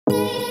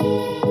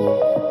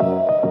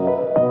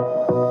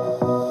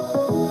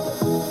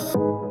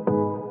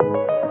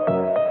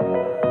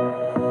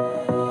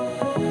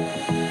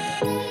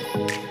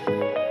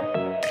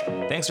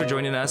for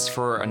joining us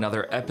for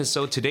another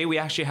episode. Today, we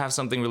actually have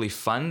something really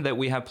fun that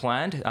we have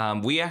planned.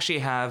 We actually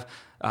have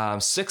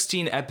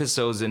 16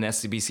 episodes in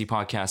SCBC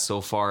podcast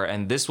so far,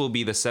 and this will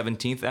be the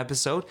 17th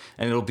episode,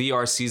 and it'll be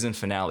our season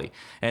finale.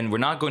 And we're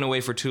not going away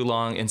for too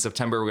long. In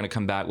September, we're going to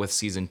come back with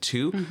season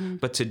 2. Mm-hmm.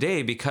 But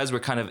today, because we're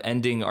kind of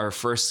ending our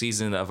first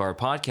season of our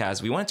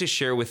podcast, we wanted to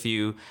share with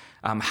you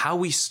how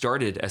we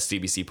started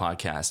SCBC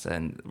podcast.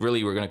 And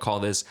really, we're going to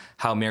call this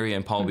How Mary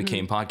and Paul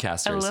Became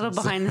Podcasters. A little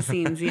behind the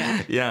scenes,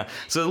 yeah. Yeah.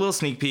 So a little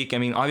sneak peek. I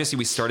mean, obviously,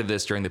 we started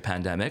this during the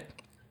pandemic.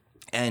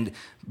 And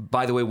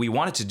by the way, we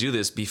wanted to do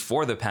this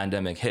before the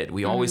pandemic hit.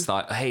 We always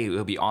thought, hey, it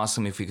would be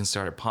awesome if we can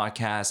start a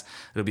podcast.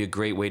 It'll be a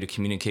great way to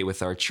communicate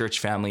with our church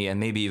family and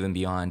maybe even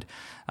beyond.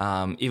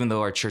 Even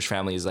though our church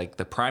family is like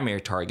the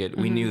primary target,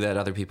 we knew that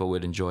other people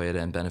would enjoy it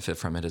and benefit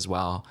from it as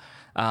well.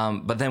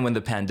 But then when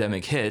the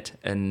pandemic hit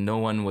and no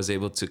one was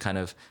able to kind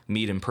of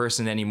meet in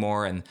person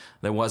anymore, and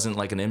there wasn't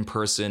like an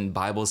in-person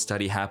Bible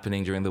study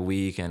happening during the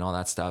week and all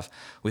that stuff,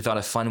 we thought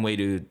a fun way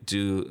to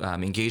do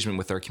engagement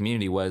with our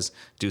community was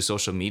do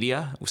social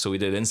media. So we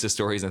did Insta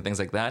stories and things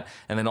like that,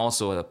 and then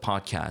also a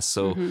podcast.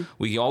 So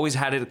we always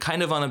had it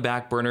kind of on a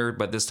back burner,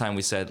 but this time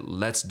we said,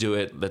 let's do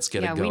it. Let's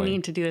get it going. Yeah, we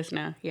need to do this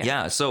now.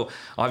 Yeah. So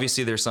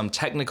obviously there's some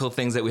technical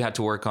things that we had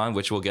to work on,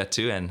 which we'll get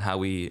to, and how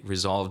we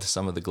resolved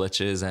some of the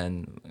glitches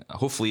and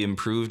hopefully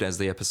improved as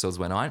the episodes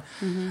went on.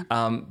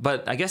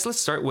 But I guess let's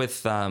start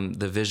with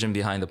the vision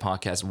behind the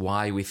podcast,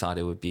 why we thought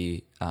it would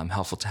be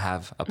helpful to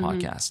have a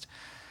podcast.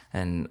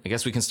 And I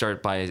guess we can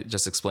start by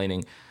just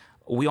explaining,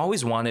 we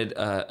always wanted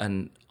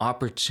an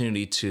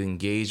opportunity to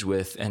engage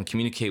with and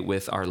communicate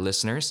with our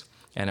listeners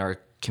and our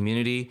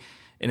community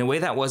in a way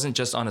that wasn't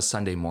just on a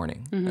Sunday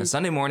morning. A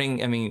Sunday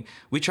morning, I mean,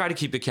 we try to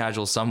keep it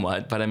casual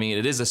somewhat, but I mean,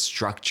 it is a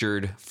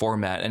structured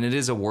format and it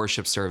is a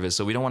worship service.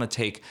 So we don't want to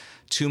take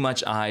too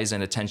much eyes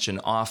and attention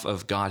off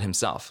of God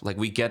himself. Like,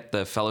 we get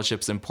the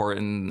fellowship's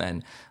important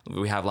and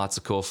we have lots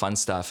of cool, fun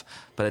stuff.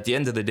 But at the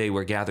end of the day,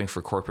 we're gathering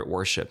for corporate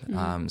worship.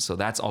 So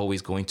that's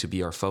always going to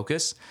be our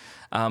focus.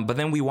 But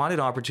then we wanted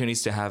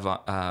opportunities to have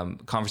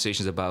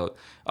conversations about,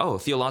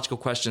 theological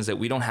questions that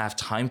we don't have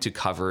time to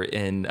cover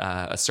in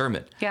a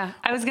sermon. Yeah,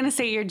 I was going to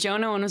say your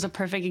Jonah one was a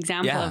perfect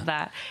example of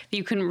that.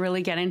 You couldn't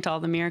really get into all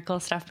the miracle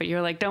stuff, but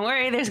you're like, don't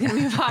worry, there's going to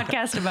be a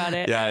podcast about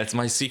it. Yeah, it's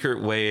my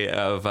secret way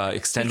of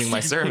extending my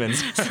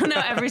sermons. So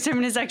now every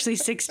sermon is actually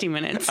 60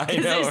 minutes. I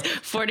know. There's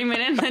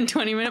 40-minute and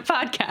 20-minute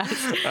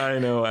podcast. I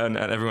know, and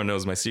everyone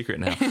knows my secret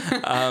now.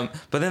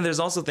 But then there's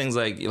also things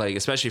like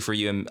especially for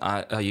you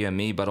and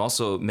me, but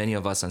also many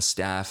of us on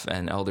staff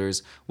and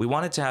elders, we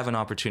wanted to have an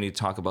opportunity to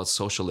talk about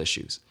social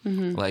issues,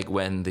 like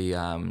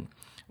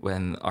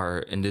when our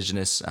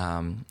indigenous,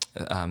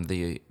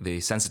 the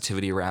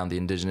sensitivity around the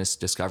indigenous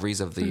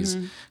discoveries of these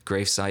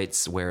grave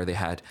sites where they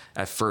had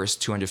at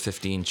first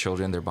 215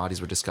 children, their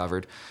bodies were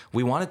discovered.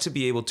 We wanted to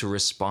be able to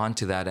respond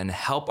to that and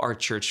help our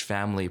church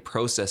family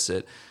process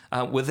it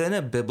within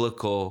a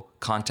biblical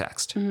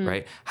context,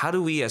 right? How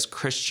do we as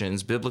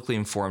Christians, biblically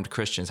informed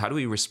Christians, how do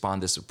we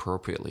respond this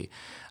appropriately?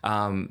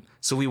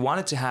 So we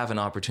wanted to have an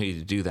opportunity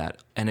to do that.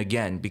 And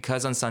again,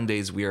 because on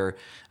Sundays we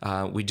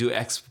do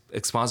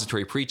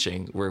expository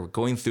preaching, we're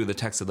going through the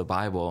text of the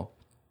Bible.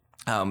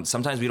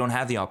 Sometimes we don't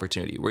have the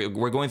opportunity.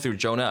 We're going through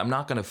Jonah. I'm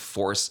not going to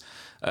force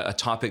a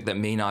topic that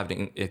may not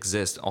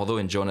exist, although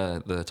in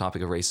Jonah, the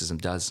topic of racism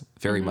does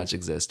very much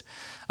exist.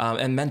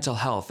 And mental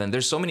health. And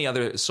there's so many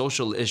other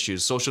social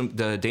issues,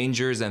 the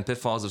dangers and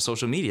pitfalls of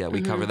social media.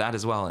 We cover that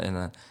as well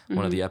in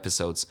one of the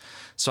episodes.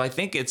 So I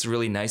think it's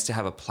really nice to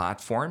have a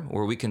platform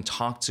where we can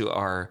talk to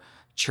our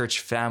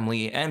church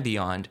family and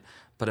beyond,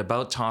 but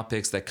about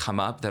topics that come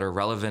up that are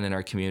relevant in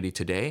our community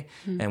today,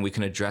 and we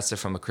can address it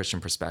from a Christian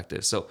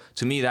perspective. So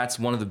to me, that's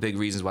one of the big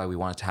reasons why we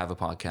wanted to have a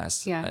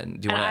podcast. Yeah. Do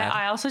you want to add?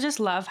 I also just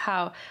love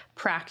how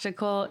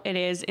practical it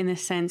is, in the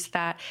sense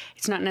that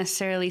it's not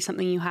necessarily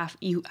something you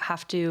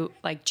have to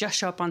like just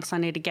show up on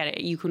Sunday to get it.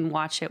 You can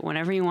watch it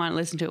whenever you want,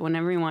 listen to it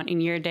whenever you want,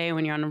 in your day,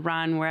 when you're on a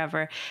run,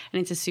 wherever. And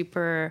it's a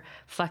super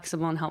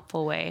flexible and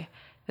helpful way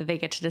that they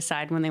get to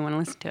decide when they want to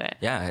listen to it.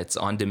 Yeah, it's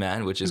on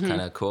demand, which is kind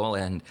of cool.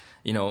 And,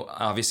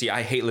 obviously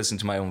I hate listening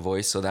to my own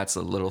voice, so that's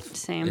a little,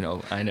 Same.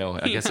 I know,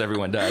 I guess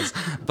everyone does.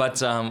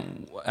 But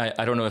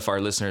I don't know if our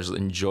listeners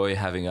enjoy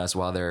having us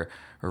while they're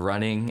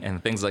running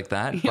and things like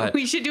that. But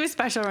we should do a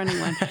special running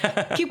one.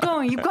 Keep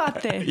going, you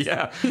got this.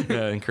 Yeah,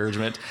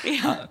 encouragement.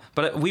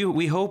 But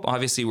we hope,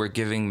 obviously, we're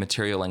giving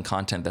material and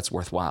content that's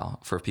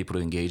worthwhile for people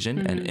to engage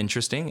in and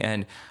interesting.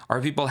 And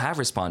our people have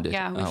responded.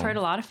 Yeah, we've heard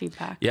a lot of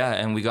feedback. Yeah,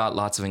 and we got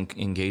lots of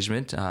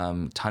engagement.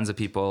 Tons of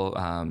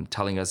people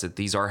telling us that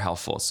these are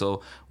helpful.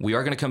 So we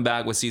are going to come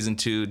back with season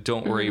 2.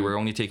 Don't worry, we're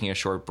only taking a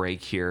short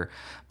break here.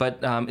 But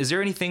is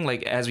there anything,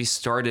 like, as we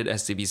started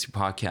SCBC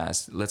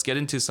podcast, let's get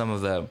into some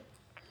of the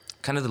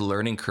kind of the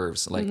learning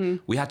curves. Like,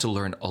 we had to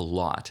learn a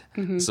lot.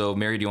 So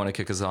Mary, do you want to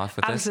kick us off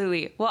with this?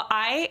 Absolutely. Well,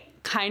 I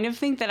kind of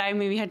think that I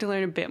maybe had to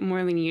learn a bit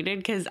more than you did,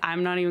 because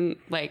I'm not even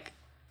like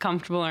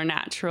comfortable or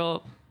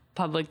natural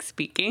public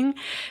speaking.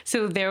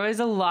 So there was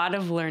a lot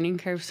of learning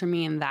curves for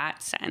me in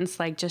that sense,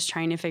 like just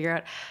trying to figure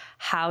out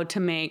how to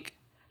make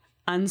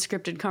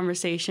unscripted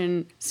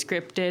conversation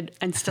scripted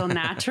and still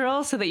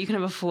natural so that you can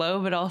have a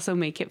flow but also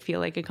make it feel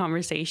like a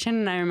conversation.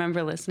 And I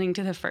remember listening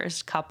to the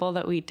first couple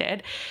that we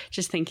did,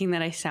 just thinking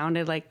that I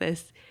sounded like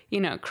this,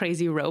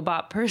 crazy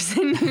robot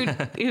person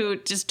who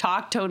just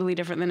talked totally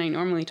different than I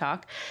normally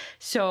talk.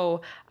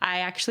 So I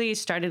actually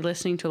started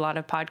listening to a lot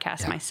of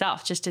podcasts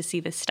myself just to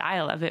see the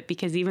style of it,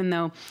 because even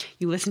though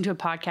you listen to a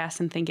podcast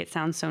and think it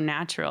sounds so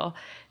natural,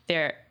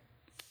 they're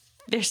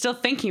still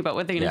thinking about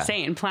what they're going to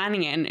say and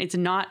planning it. And it's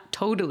not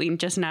totally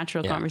just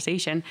natural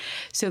conversation.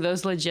 So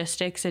those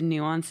logistics and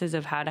nuances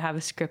of how to have a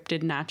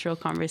scripted, natural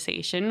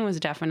conversation was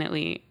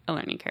definitely a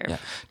learning curve. Yeah.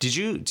 Did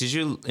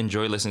you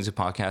enjoy listening to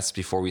podcasts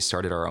before we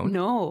started our own?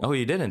 No. Oh,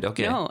 you didn't?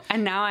 Okay. No.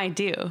 And now I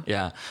do.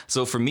 Yeah.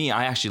 So for me,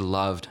 I actually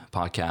loved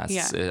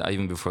podcasts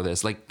even before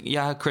this.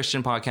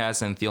 Christian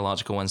podcasts and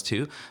theological ones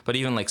too. But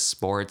even like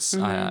sports,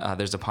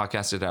 there's a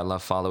podcaster that I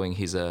love following.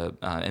 He's a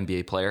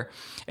NBA player,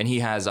 and he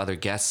has other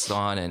guests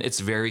on, and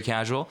it's very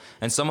casual.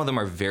 And some of them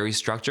are very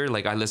structured.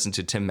 Like I listen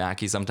to Tim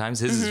Mackey sometimes.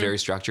 His is very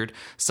structured.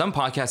 Some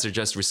podcasts are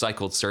just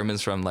recycled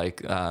sermons from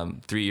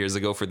 3 years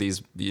ago for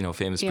these,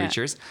 famous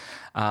preachers.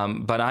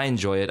 But I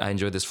enjoy it. I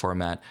enjoy this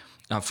format.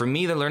 For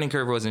me, the learning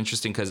curve was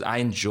interesting because I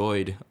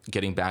enjoyed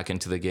getting back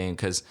into the game,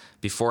 because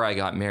before I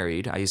got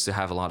married, I used to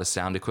have a lot of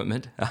sound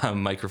equipment,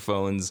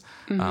 microphones,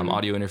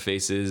 audio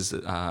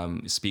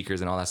interfaces,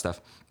 speakers, and all that stuff.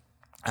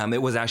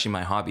 It was actually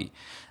my hobby.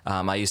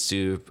 I used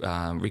to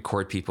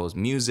record people's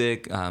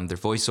music, their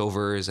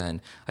voiceovers,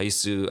 and I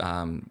used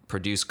to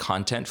produce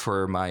content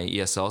for my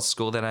ESL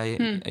school that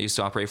I used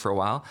to operate for a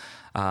while.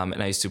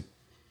 And I used to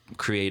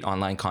create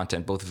online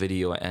content, both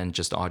video and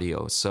just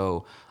audio.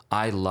 So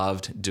I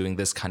loved doing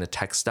this kind of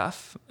tech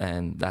stuff,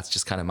 and that's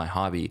just kind of my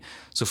hobby.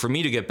 So for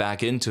me to get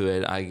back into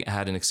it, I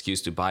had an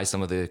excuse to buy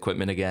some of the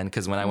equipment again,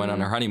 because when I went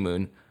on our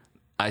honeymoon,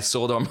 I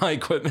sold all my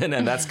equipment,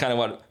 and that's kind of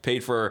what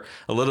paid for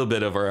a little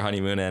bit of our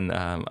honeymoon and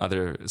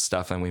other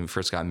stuff when we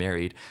first got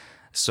married.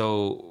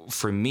 So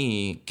for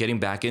me, getting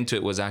back into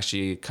it was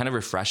actually kind of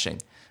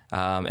refreshing.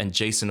 And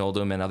Jason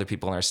Oldham and other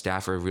people on our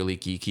staff are really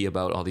geeky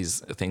about all these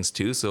things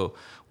too. So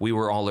we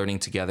were all learning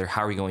together.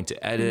 How are we going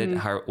to edit?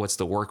 What's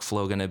the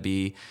workflow going to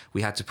be?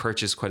 We had to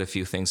purchase quite a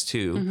few things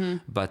too.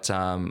 But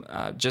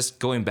just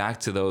going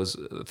back to those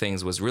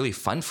things was really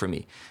fun for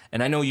me.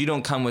 And I know you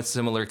don't come with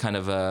similar kind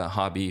of a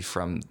hobby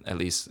from, at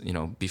least,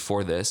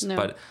 before this. No.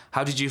 But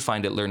how did you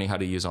find it learning how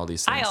to use all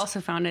these things? I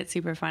also found it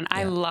super fun. Yeah.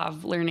 I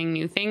love learning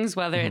new things,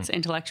 whether it's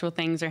intellectual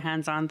things or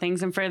hands-on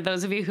things. And for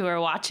those of you who are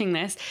watching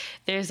this,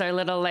 there's our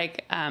little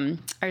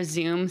our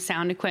Zoom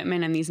sound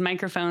equipment and these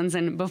microphones.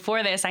 And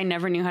before this, I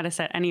never knew how to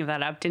set any of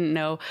that up. Didn't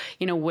know,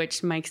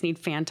 which mics need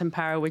phantom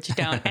power, which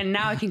don't. And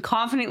now I can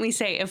confidently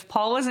say, if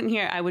Paul wasn't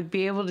here, I would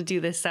be able to do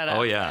this setup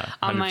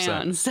on my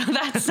own. So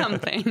that's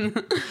something.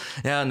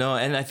 Yeah, no.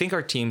 And I think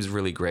our team's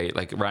really great.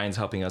 Like Ryan's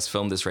helping us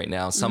film this right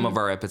now. Some of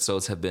our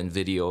episodes have been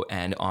video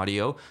and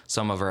audio.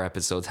 Some of our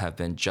episodes have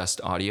been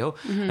just audio.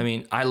 I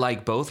mean, I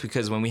like both,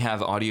 because when we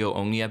have audio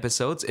only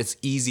episodes, it's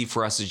easy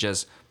for us to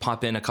just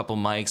pop in a couple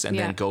mics and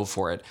then go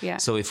for it. Yeah.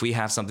 So if we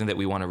have something that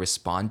we want to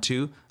respond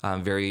to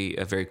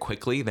very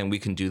quickly, then we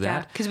can do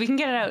that. Yeah, because we can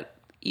get it out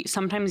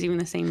sometimes even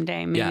the same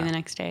day, maybe the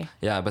next day.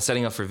 Yeah, but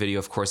setting up for video,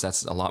 of course,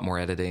 that's a lot more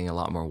editing, a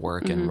lot more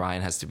work, and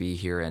Ryan has to be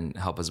here and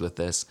help us with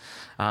this.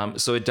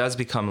 So it does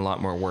become a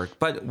lot more work,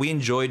 but we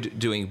enjoyed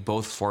doing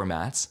both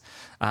formats.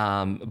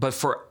 But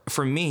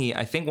for me,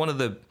 I think one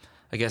of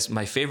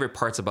my favorite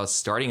parts about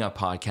starting a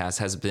podcast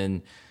has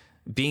been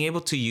being able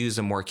to use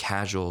a more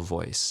casual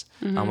voice.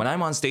 When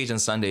I'm on stage on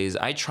Sundays,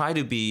 I try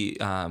to be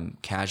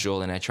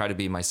casual, and I try to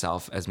be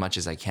myself as much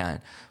as I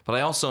can. But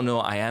I also know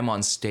I am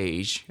on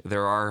stage.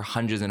 There are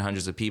hundreds and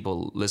hundreds of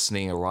people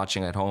listening or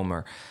watching at home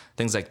or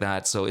things like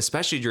that. So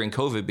especially during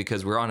COVID,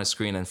 because we're on a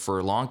screen, and for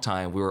a long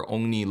time, we were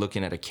only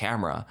looking at a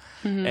camera.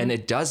 And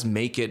it does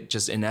make it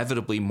just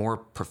inevitably more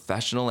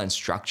professional and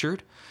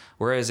structured.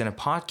 Whereas in a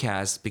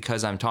podcast,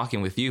 because I'm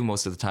talking with you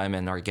most of the time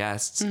and our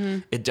guests,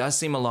 it does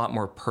seem a lot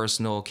more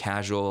personal,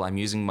 casual. I'm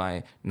using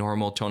my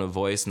normal tone of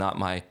voice, not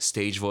my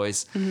stage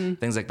voice,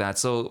 things like that.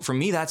 So for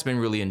me, that's been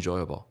really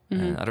enjoyable.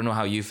 And I don't know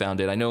how you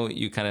found it. I know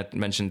you kind of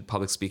mentioned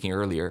public speaking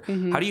earlier.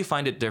 How do you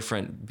find it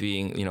different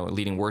being,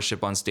 leading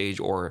worship on stage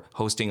or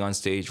hosting on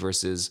stage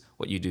versus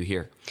what you do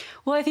here?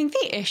 Well, I think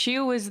the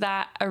issue was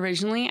that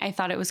originally I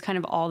thought it was kind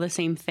of all the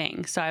same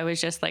thing. So I was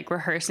just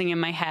rehearsing in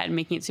my head,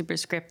 making it super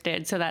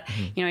scripted so that,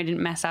 I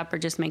didn't mess up or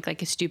just make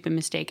a stupid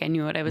mistake. I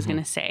knew what I was going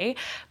to say.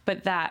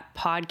 But that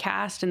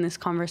podcast and this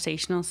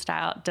conversational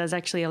style does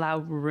actually allow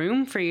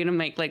room for you to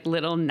make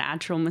little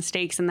natural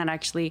mistakes. And that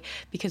actually,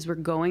 because we're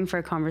going for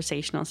a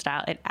conversational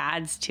style, it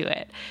adds to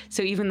it.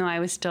 So even though I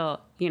was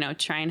still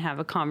try and have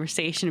a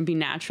conversation and be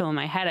natural in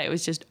my head. I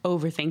was just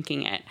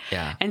overthinking it.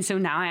 Yeah. And so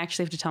now I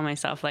actually have to tell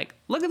myself, like,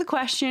 look at the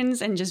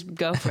questions and just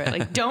go for it.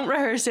 Like, don't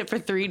rehearse it for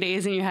 3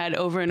 days in your head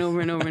over and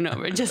over and over and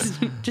over. Just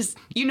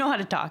how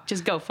to talk.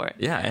 Just go for it.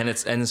 Yeah. And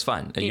it's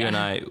fun. You and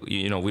I,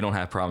 we don't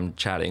have problem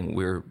chatting.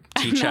 We're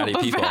two chatty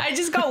people. I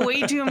just got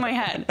way too in my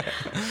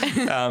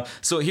head.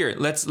 So here,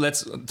 let's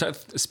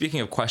speaking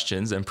of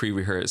questions and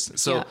pre-rehearse.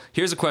 So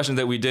here's a question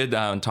that we did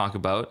talk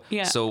about.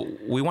 Yeah. So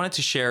we wanted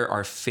to share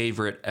our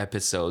favorite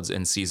episodes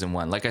in season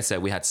 1. Like I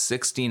said, we had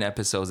 16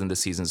 episodes in the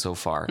season so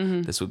far.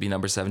 Mm-hmm. This would be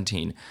number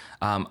 17.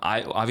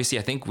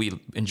 I think we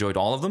enjoyed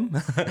all of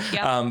them.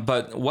 Yep.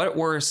 But what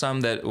were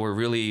some that were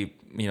really,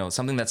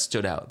 something that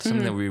stood out,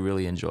 something that we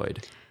really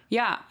enjoyed?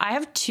 Yeah, I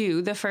have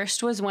 2. The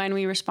first was when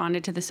we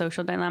responded to the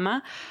social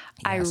dilemma.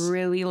 Yes. I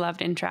really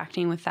loved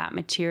interacting with that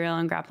material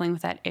and grappling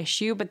with that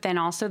issue, but then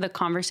also the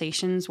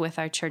conversations with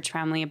our church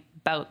family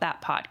about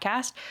that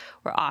podcast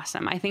were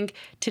awesome. I think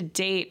to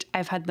date,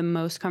 I've had the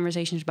most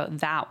conversations about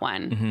that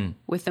one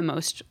with the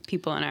most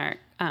people in our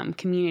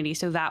community.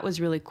 So that was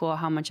really cool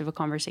how much of a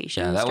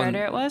conversation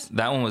starter it was.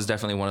 That one was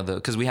definitely one of the,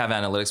 because we have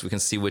analytics, we can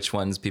see which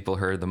ones people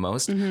heard the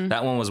most.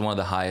 That one was one of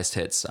the highest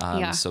hits.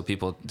 So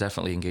people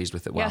definitely engaged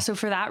with it well. Yeah, so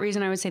for that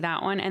reason, I would say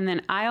that one. And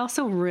then I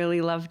also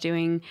really love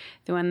doing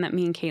the one that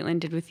me and Caitlin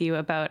did with you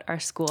about our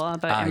school,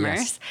 about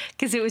Immerse,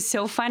 because it was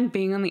so fun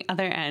being on the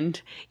other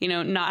end,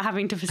 not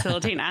having to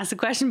facilitate and ask a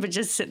question, but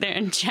just sit there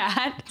and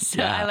chat.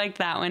 So I liked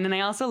that one. And I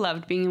also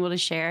loved being able to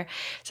share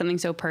something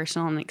so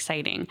personal and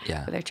exciting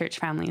with our church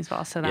family as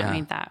well. So that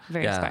made that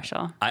very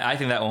special. I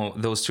think that one,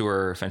 those two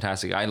are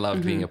fantastic. I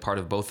loved being a part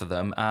of both of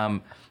them.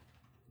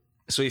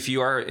 So if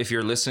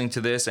you're listening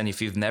to this and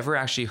if you've never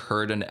actually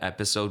heard an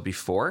episode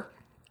before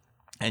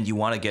and you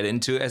want to get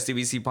into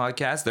SDBC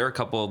podcast, there are a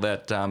couple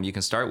that you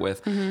can start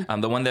with.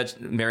 The one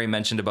that Mary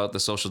mentioned about the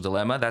social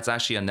dilemma, that's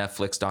actually a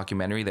Netflix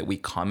documentary that we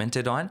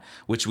commented on,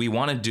 which we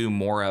want to do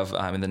more of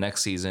in the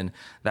next season.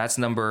 That's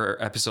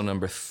episode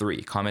number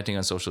 3, commenting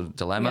on social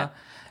dilemma.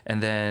 Yeah.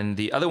 And then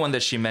the other one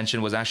that she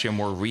mentioned was actually a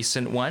more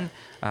recent one.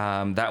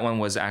 That one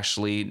was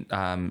actually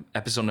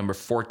episode number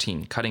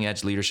 14, Cutting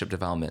Edge Leadership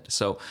Development.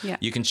 So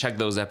you can check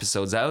those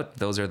episodes out.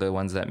 Those are the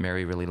ones that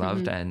Mary really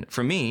loved. And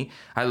for me,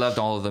 I loved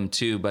all of them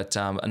too. But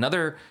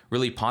another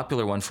really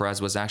popular one for us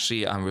was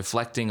actually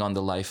reflecting on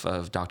the life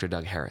of Dr.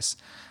 Doug Harris.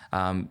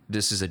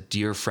 This is a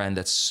dear friend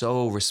that's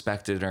so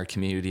respected in our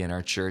community and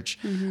our church.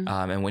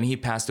 And when he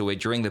passed away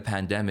during the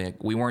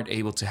pandemic, we weren't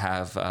able to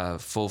have a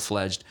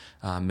full-fledged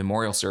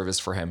memorial service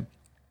for him.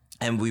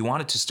 And we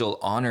wanted to still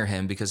honor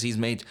him because he's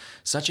made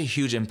such a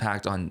huge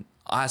impact on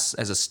us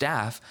as a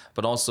staff,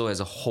 but also as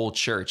a whole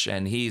church.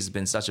 And he's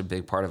been such a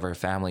big part of our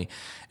family.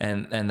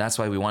 And that's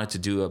why we wanted to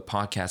do a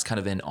podcast kind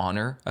of in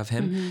honor of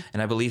him.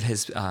 And I believe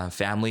his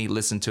family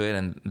listened to it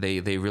and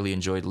they really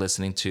enjoyed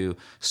listening to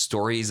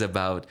stories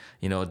about,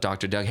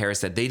 Dr. Doug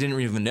Harris that they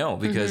didn't even know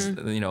because,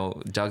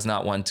 Doug's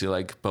not one to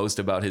like boast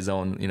about his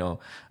own,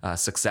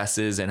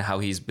 successes and how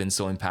he's been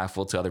so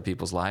impactful to other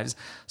people's lives.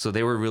 So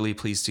they were really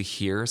pleased to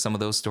hear some of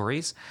those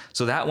stories.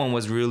 So that one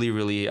was really,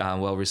 really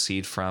well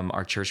received from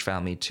our church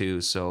family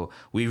too. So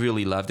we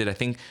really loved it. I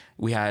think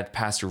we had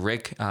Pastor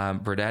Rick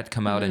Burdett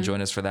come out and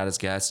join us for that as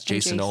guest.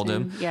 Jason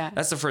Oldham. Yeah.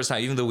 That's the first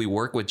time, even though we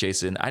work with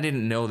Jason, I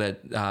didn't know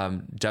that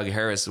Doug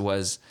Harris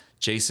was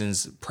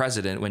Jason's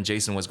president when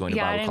Jason was going to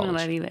Bible college.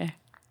 Yeah, I didn't know that either.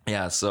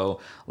 Yeah,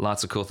 so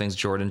lots of cool things.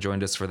 Jordan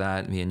joined us for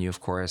that. Me and you,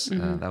 of course.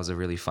 That was a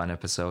really fun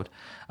episode.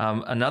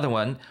 Another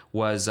one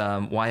was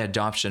Why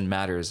Adoption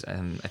Matters.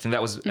 And I think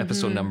that was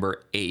episode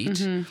number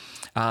 8.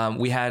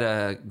 We had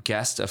a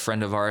guest, a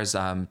friend of ours,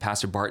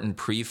 Pastor Barton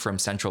Pree from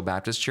Central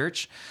Baptist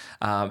Church.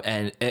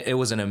 And it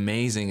was an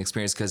amazing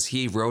experience because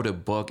he wrote a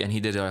book and he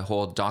did a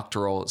whole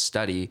doctoral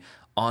study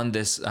on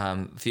this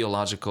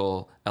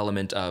theological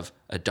element of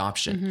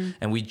adoption.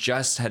 And we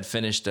just had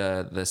finished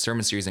the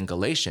sermon series in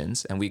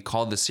Galatians, and we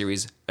called the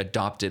series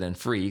Adopted and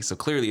Free. So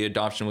clearly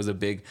adoption was a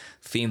big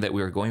theme that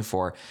we were going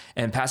for.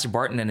 And Pastor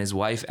Barton and his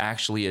wife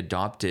actually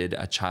adopted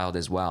a child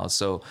as well.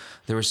 So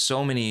there were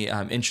so many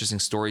interesting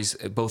stories,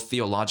 both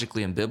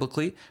theologically and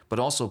biblically, but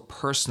also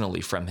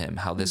personally from him,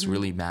 how this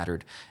really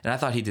mattered. And I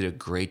thought he did a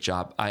great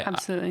job.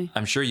 Absolutely.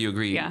 I'm sure you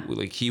agree. Yeah.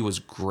 Like he was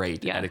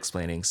great at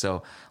explaining.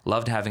 So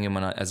loved having him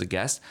on as a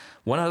guest.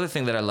 One other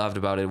thing that I loved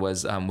about it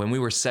was when we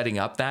were setting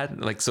up that,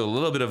 so a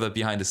little bit of a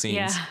behind the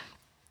scenes. Yeah.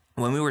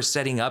 When we were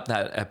setting up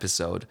that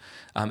episode,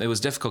 it was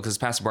difficult because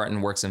Pastor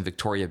Barton works in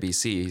Victoria,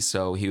 BC.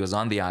 So he was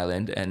on the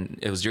island and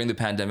it was during the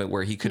pandemic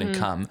where he couldn't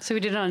come. So we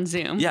did it on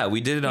Zoom. Yeah,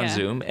 we did it on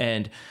Zoom.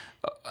 And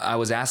I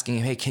was asking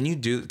him, hey, can you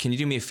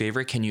do me a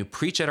favor? Can you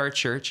preach at our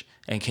church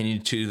and can you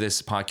do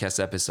this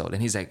podcast episode?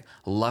 And he's like,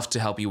 love to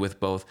help you with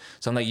both.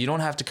 So I'm like, you don't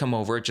have to come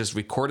over, just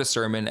record a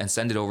sermon and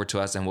send it over to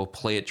us and we'll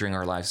play it during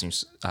our live stream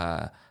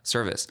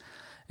service.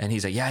 And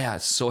he's like, yeah,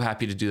 so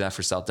happy to do that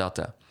for South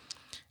Delta.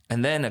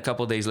 And then a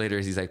couple of days later,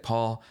 he's like,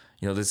 Paul,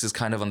 this is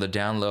kind of on the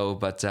down low,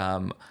 but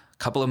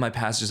couple of my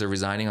pastors are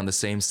resigning on the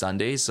same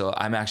Sunday, so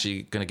I'm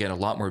actually going to get a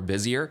lot more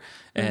busier.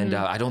 And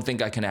I don't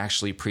think I can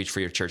actually preach for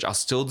your church. I'll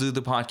still do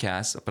the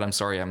podcast, but I'm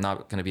sorry, I'm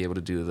not going to be able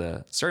to do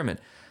the sermon.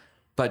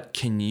 But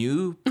can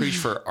you preach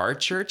for our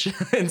church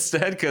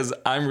instead? Because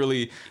I'm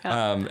really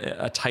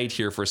tight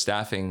here for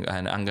staffing,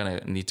 and I'm going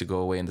to need to go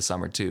away in the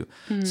summer too.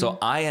 So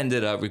I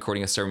ended up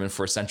recording a sermon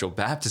for Central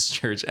Baptist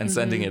Church and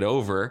sending it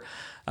over.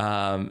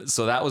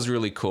 So that was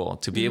really cool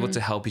to be able to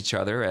help each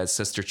other as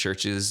sister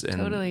churches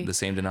in the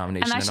same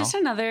denomination. And that's just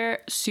another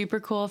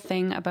super cool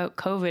thing about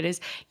COVID is,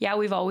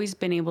 we've always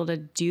been able to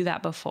do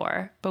that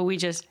before, but we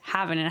just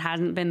haven't. It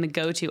hasn't been the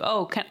go-to.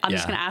 I'm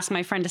just going to ask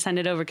my friend to send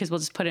it over because we'll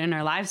just put it in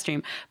our live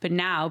stream. But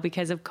now,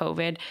 because of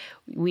COVID,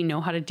 we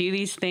know how to do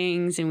these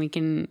things, and we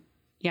can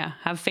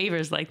have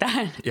favors like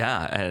that.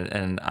 Yeah,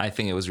 and I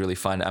think it was really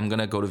fun. I'm going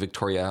to go to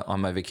Victoria on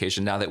my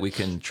vacation now that we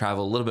can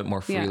travel a little bit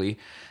more freely.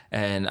 Yeah.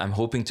 And I'm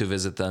hoping to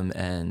visit them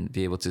and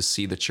be able to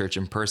see the church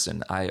in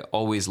person. I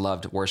always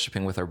loved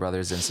worshiping with our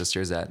brothers and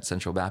sisters at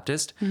Central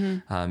Baptist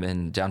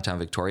in downtown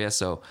Victoria.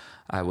 So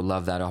I would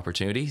love that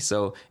opportunity.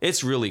 So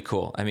it's really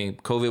cool. I mean,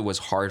 COVID was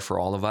hard for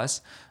all of us,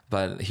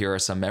 but here are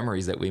some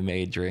memories that we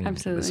made during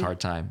this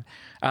hard time.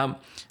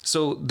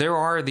 So there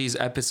are these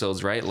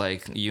episodes, right?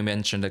 Like you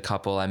mentioned a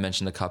couple, I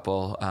mentioned a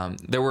couple.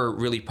 There were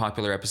really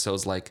popular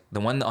episodes like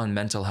the one on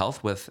mental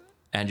health with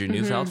Andrew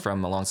Neufeld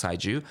from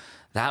Alongside You.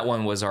 That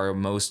one was our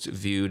most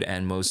viewed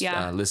and most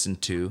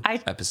listened to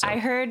episode. I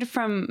heard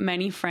from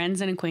many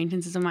friends and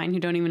acquaintances of mine who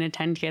don't even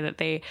attend here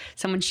that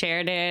someone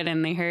shared it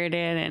and they heard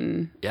it.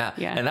 And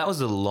and that was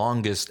the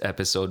longest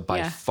episode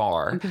by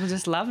far. And people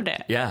just loved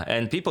it. Yeah.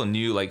 And people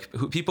knew,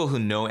 people who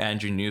know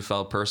Andrew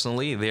Neufeld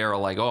personally, they are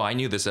like, I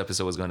knew this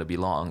episode was going to be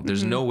long.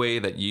 There's no way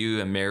that you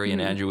and Mary and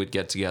Andrew would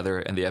get together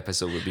and the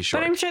episode would be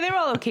short. But I'm sure they were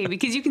all okay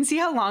because you can see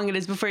how long it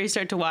is before you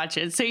start to watch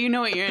it. So you know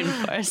what you're in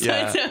for. So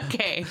it's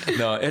okay.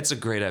 No, it's a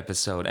great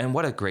episode. And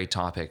what a great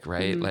topic,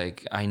 right?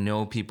 Like, I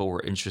know people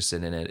were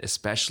interested in it,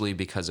 especially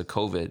because of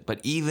COVID.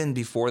 But even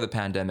before the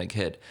pandemic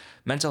hit,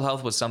 mental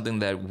health was something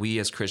that we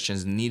as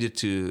Christians needed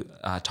to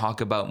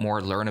talk about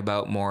more, learn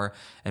about more,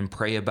 and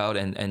pray about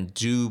and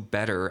do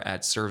better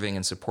at serving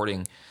and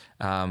supporting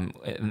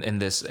in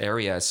this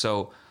area.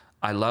 So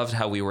I loved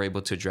how we were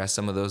able to address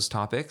some of those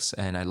topics.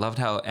 And I loved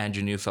how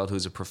Andrew Neufeld,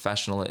 who's a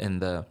professional in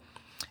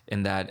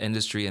that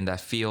industry, in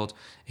that field,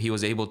 he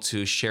was able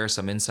to share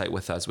some insight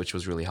with us, which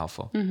was really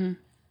helpful.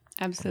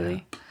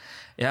 Absolutely.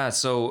 Yeah.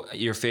 So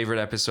your favorite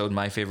episode,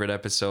 my favorite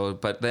episode,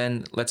 but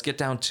then let's get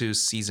down to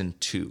season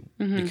 2,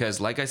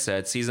 because like I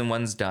said, season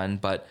 1's done,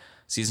 but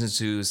season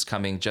 2 is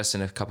coming just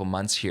in a couple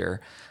months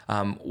here.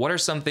 What are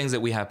some things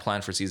that we have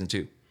planned for season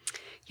 2?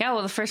 Yeah,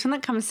 well, the first one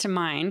that comes to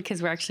mind,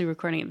 because we're actually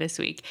recording it this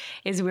week,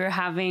 is we're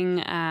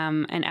having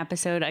an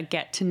episode, a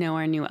Get to Know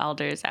Our New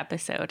Elders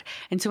episode.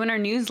 And so in our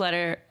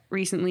newsletter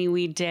recently,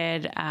 we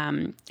did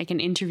like an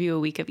interview a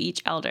week of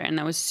each elder, and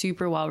that was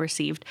super well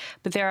received.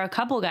 But there are a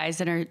couple guys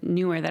that are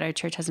newer that our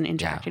church hasn't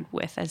interacted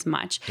with as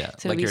much. Yeah,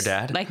 so like your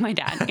dad? Like my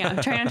dad. Yeah,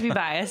 I'm trying not to be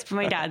biased, but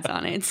my dad's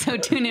on it. So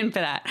tune in for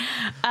that.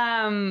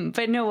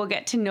 But no, we'll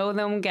get to know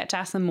them, get to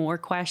ask them more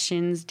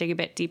questions, dig a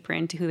bit deeper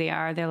into who they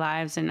are, their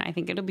lives. And I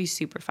think it'll be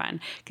super fun.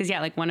 Because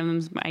like one of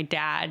them's my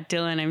dad,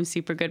 Dylan, I'm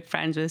super good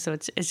friends with. So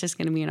it's just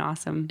going to be an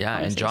awesome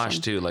and Josh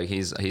too. Like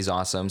he's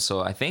awesome.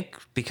 So I think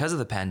because of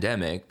the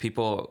pandemic,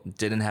 people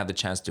didn't have the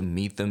chance to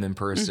meet them in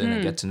person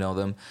and get to know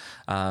them.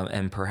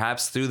 And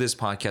perhaps through this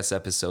podcast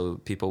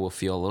episode, people will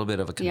feel a little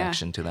bit of a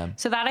connection to them.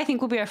 So that I think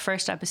will be our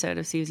first episode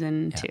of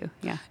season 2.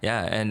 Yeah.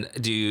 Yeah. And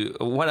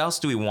what else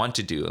do we want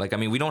to do? Like, I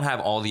mean, we don't have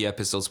all the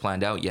episodes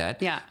planned out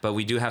yet, but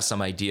we do have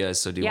some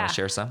ideas. So do you want to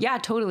share some? Yeah,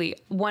 totally.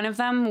 One of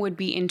them would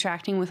be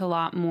interacting with a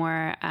lot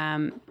more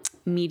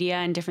media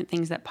and different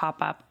things that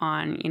pop up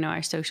on,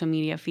 our social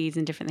media feeds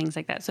and different things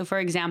like that. So for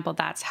example,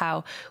 that's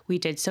how we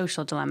did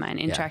Social Dilemma and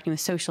interacting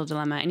with Social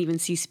Dilemma and even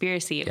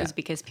Seaspiracy. It was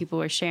because people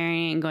were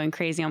sharing and going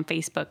crazy on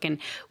Facebook, and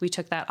we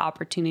took that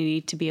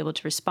opportunity to be able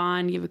to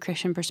respond, give a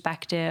Christian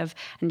perspective,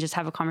 and just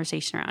have a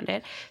conversation around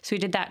it. So we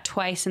did that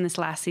twice in this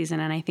last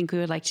season, and I think we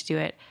would like to do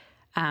it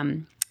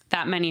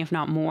that many, if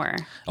not more,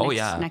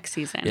 next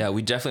season. Yeah,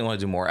 we definitely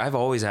want to do more. I've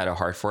always had a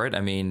heart for it. I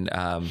mean,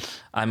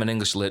 I'm an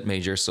English lit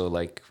major, so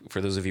like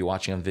for those of you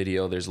watching on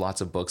video, there's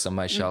lots of books on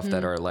my shelf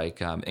that are like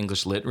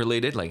English lit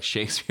related, like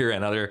Shakespeare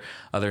and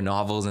other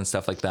novels and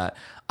stuff like that.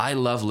 I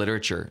love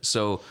literature.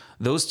 So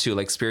those two,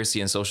 like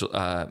Seaspiracy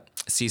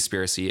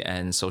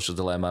and Social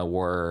Dilemma,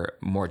 were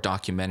more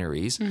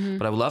documentaries.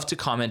 But I would love to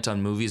comment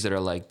on movies that are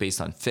like based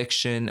on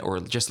fiction or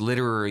just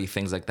literary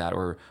things like that,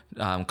 or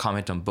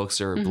comment on books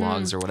or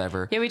blogs or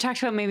whatever. Yeah, we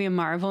talked about maybe a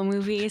Marvel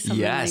movie,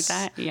 something like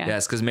that. Yeah.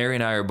 Yes, because Mary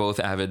and I are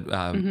both avid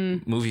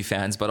movie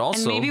fans, but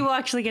also... And maybe we'll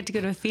actually get to go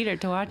to a theater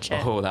to watch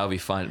it. Oh, that would be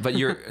fun. But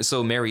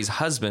so Mary's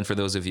husband, for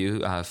those of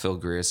you, Phil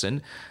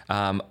Grierson,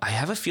 I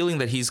have a feeling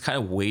that he's kind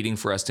of waiting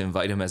for us to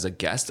invite him as a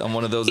guest on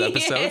one of those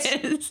episodes,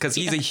 because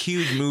he's a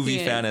huge movie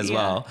fan as well.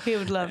 well. He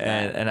would love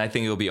that. And I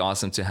think it would be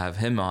awesome to have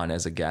him on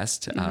as a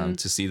guest,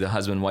 to see the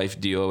husband-wife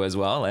duo as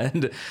well,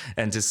 and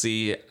to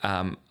see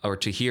or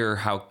to hear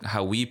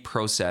how we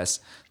process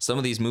some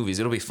of these movies.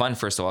 It'll be fun,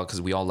 first of all,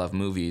 because we all love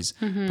movies,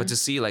 but to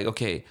see like,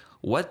 okay,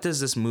 what does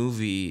this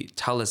movie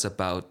tell us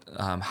about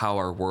how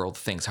our world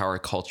thinks, how our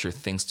culture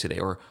thinks today,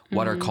 or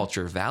what our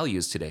culture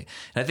values today?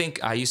 And I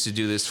think I used to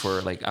do this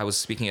for, like, I was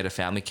speaking at a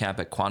family camp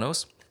at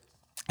Quanos,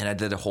 and I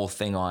did a whole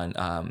thing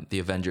on the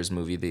Avengers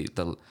movie,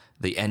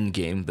 the End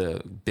Game,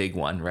 the big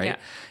one, right? Yeah.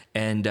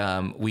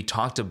 And we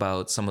talked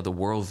about some of the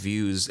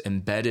worldviews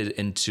embedded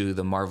into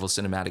the Marvel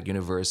Cinematic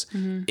Universe,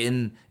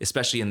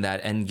 especially in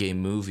that Endgame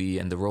movie,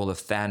 and the role of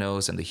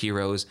Thanos and the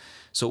heroes.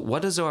 So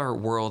what does our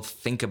world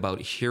think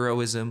about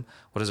heroism?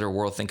 What does our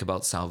world think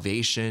about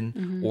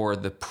salvation, or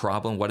the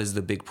problem? What is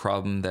the big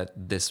problem that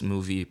this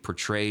movie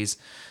portrays?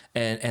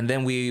 And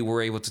then we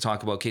were able to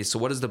talk about, okay, so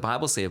what does the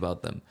Bible say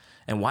about them?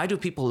 And why do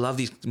people love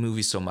these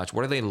movies so much?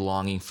 What are they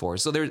longing for?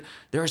 So there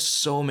are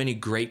so many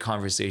great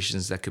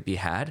conversations that could be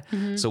had.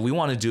 So we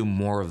want to do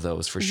more of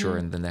those for sure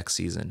in the next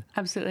season.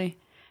 Absolutely.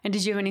 And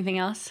did you have anything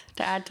else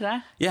to add to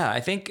that? Yeah,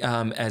 I think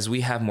as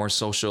we have more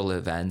social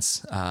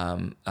events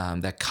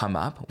that come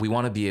up, we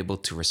want to be able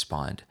to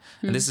respond.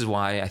 And this is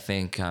why I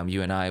think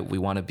you and I, we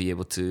want to be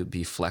able to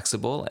be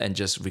flexible and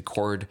just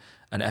record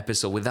an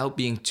episode without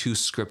being too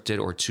scripted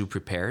or too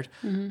prepared,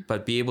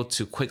 but be able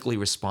to quickly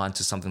respond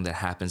to something that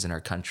happens in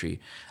our country.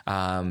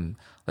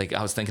 Like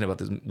I was thinking about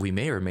this, we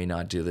may or may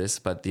not do this,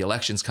 but the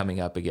election's coming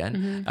up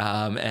again.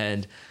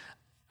 And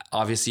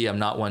obviously I'm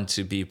not one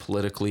to be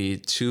politically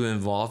too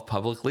involved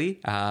publicly.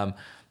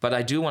 But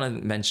I do want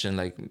to mention,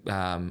 like,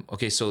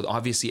 okay, so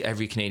obviously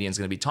every Canadian is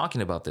going to be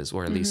talking about this,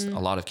 or at least a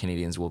lot of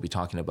Canadians will be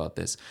talking about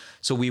this.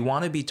 So we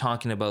want to be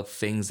talking about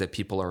things that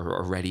people are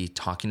already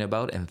talking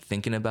about and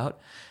thinking about,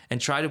 and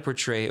try to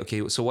portray,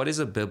 okay, so what is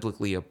a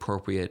biblically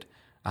appropriate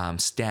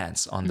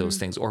stance on those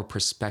things, or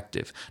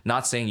perspective?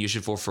 Not saying you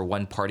should vote for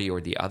one party or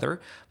the other,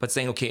 but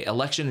saying, okay,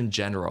 election in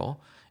general,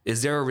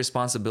 is there a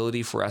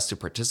responsibility for us to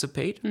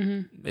participate?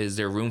 Is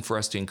there room for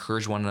us to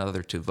encourage one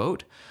another to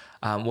vote?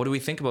 What do we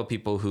think about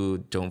people who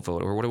don't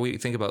vote? Or what do we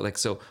think about, like,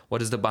 so what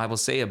does the Bible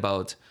say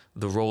about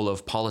the role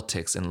of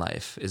politics in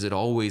life? Is it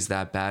always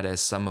that bad as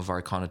some of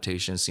our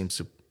connotations seems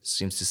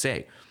to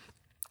say?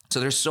 So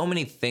there's so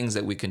many things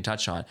that we can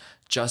touch on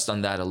just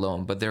on that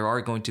alone, but there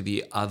are going to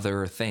be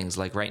other things.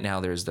 Like right now,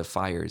 there's the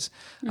fires.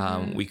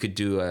 We could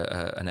do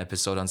an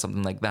episode on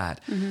something like that.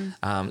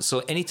 So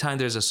anytime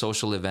there's a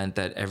social event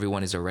that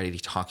everyone is already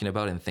talking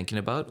about and thinking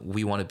about,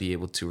 we want to be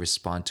able to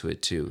respond to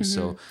it too.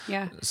 So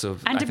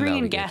and to bring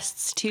in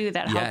guests too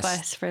that help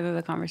us further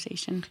the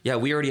conversation. Yeah,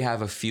 we already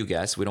have a few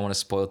guests. We don't want to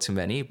spoil too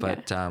many,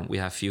 but we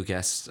have a few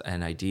guests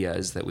and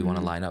ideas that we want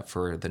to line up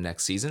for the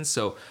next season.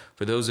 So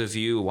for those of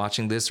you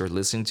watching this or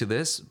listening to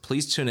this,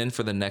 please tune in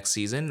for the next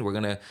season. We're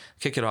going to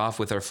kick it off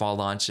with our fall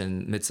launch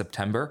in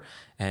mid-September,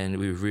 and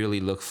we really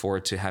look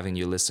forward to having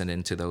you listen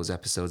into those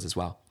episodes as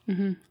well.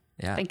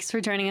 Yeah. Thanks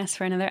for joining us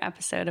for another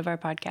episode of our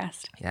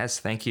podcast. Yes,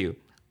 thank you.